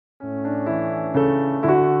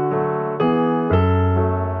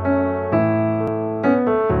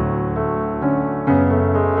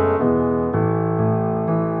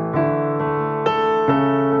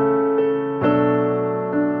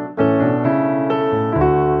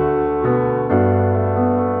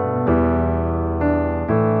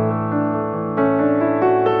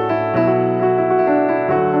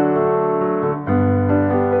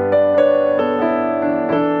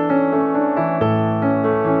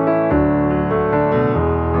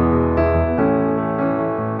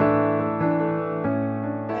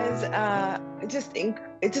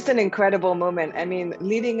It's just an incredible moment. I mean,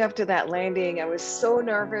 leading up to that landing, I was so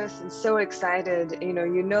nervous and so excited.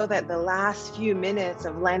 You know that the last few minutes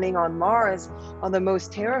of landing on Mars are the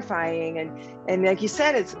most terrifying. And like you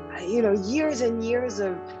said, it's, years and years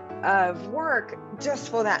of work just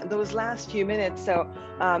for those last few minutes. So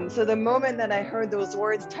the moment that I heard those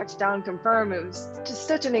words, touchdown confirmed, it was just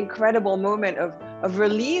such an incredible moment of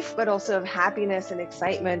relief, but also of happiness and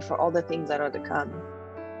excitement for all the things that are to come.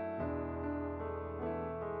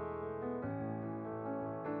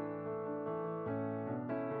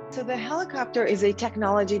 So the helicopter is a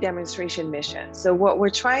technology demonstration mission. So what we're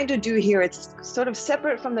trying to do here, it's sort of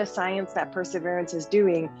separate from the science that Perseverance is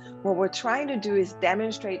doing. What we're trying to do is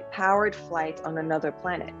demonstrate powered flight on another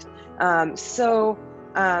planet.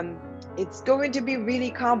 It's going to be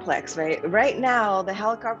really complex, right? Right now, the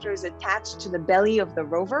helicopter is attached to the belly of the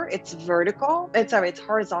rover. It's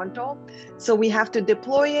horizontal. So we have to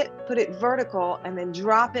deploy it, put it vertical, and then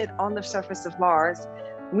drop it on the surface of Mars.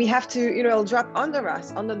 We have to, it'll drop under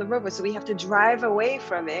us, under the rover. So we have to drive away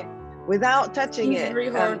from it without touching it,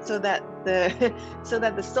 so that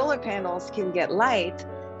the solar panels can get light.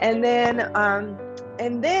 And then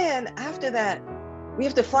after that, we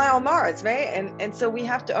have to fly on Mars, right? And so we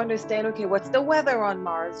have to understand, okay, what's the weather on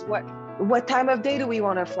Mars? What time of day do we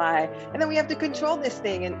want to fly? And then we have to control this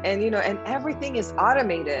thing, and everything is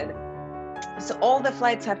automated. So all the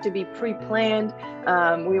flights have to be pre-planned.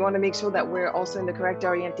 We want to make sure that we're also in the correct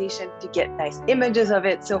orientation to get nice images of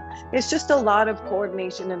it. So it's just a lot of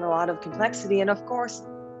coordination and a lot of complexity. And of course,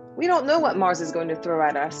 we don't know what Mars is going to throw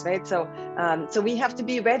at us, right? So we have to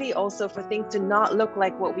be ready also for things to not look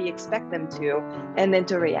like what we expect them to, and then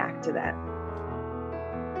to react to that.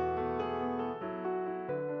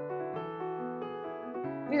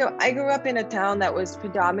 I grew up in a town that was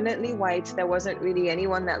predominantly white. There wasn't really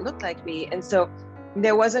anyone that looked like me. And so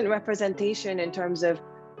there wasn't representation in terms of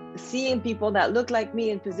seeing people that looked like me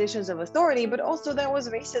in positions of authority, but also there was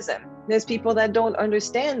racism. There's people that don't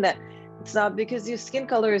understand that it's not because your skin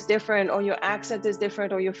color is different, or your accent is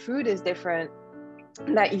different, or your food is different,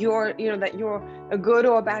 that you're a good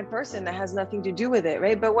or a bad person. That has nothing to do with it,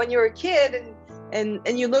 right? But when you're a kid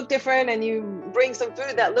and you look different, and you bring some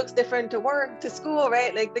food that looks different to work, to school,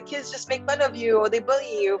 right? Like, the kids just make fun of you, or they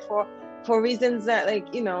bully you for reasons that,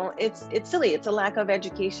 it's silly. It's a lack of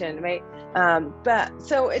education, right? But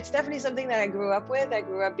so it's definitely something that I grew up with. I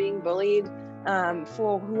grew up being bullied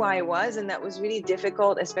for who I was, and that was really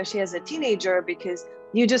difficult, especially as a teenager, because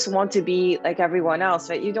you just want to be like everyone else,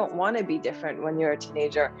 right? You don't want to be different when you're a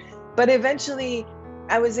teenager. But eventually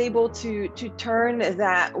I was able to turn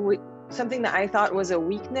that something that I thought was a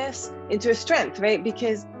weakness into a strength, right?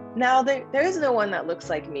 Because now there is no one that looks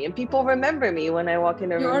like me, and people remember me when I walk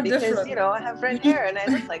in a room because different. I have red hair and I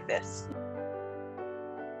look like this.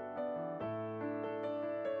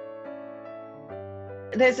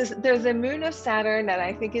 There's a moon of Saturn that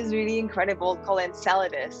I think is really incredible, called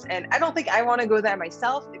Enceladus, and I don't think I want to go there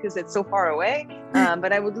myself because it's so far away,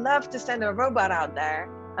 but I would love to send a robot out there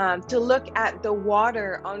to look at the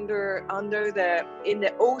water in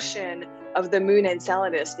the ocean of the moon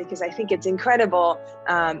Enceladus, because I think it's incredible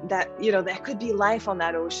that there could be life on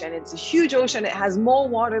that ocean. It's a huge ocean. It has more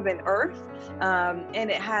water than Earth, and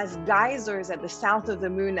it has geysers at the south of the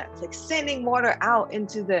moon that's like sending water out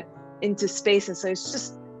into space. And so it's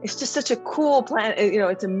just such a cool planet.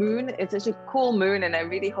 It's a moon. It's such a cool moon, and I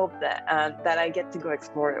really hope that I get to go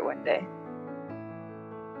explore it one day.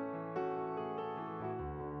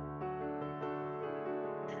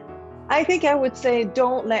 I think I would say,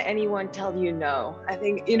 don't let anyone tell you no. I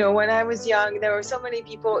think, when I was young, there were so many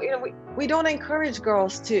people, we don't encourage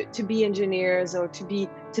girls to be engineers, or to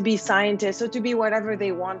be scientists, or to be whatever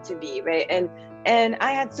they want to be, right? And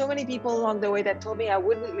I had so many people along the way that told me I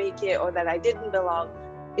wouldn't make it, or that I didn't belong.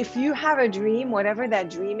 If you have a dream, whatever that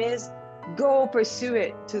dream is, go pursue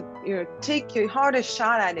it, take your hardest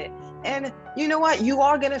shot at it. And you know what? You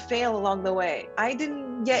are going to fail along the way. I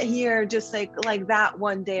didn't get here just like that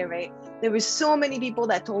one day, right? There were so many people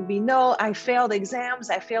that told me no. I failed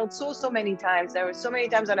exams. I failed so many times. There were so many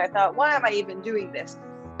times that I thought, why am I even doing this?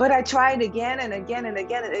 but I tried again and again and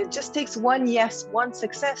again. And it just takes one yes, one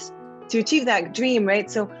success to achieve that dream, right?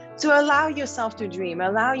 So allow yourself to dream,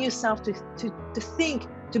 allow yourself to think,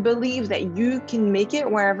 to believe that you can make it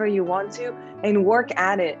wherever you want to, and work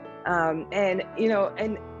at it. And you know,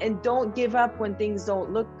 and don't give up when things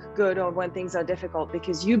don't look good or when things are difficult,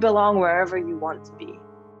 because you belong wherever you want to be.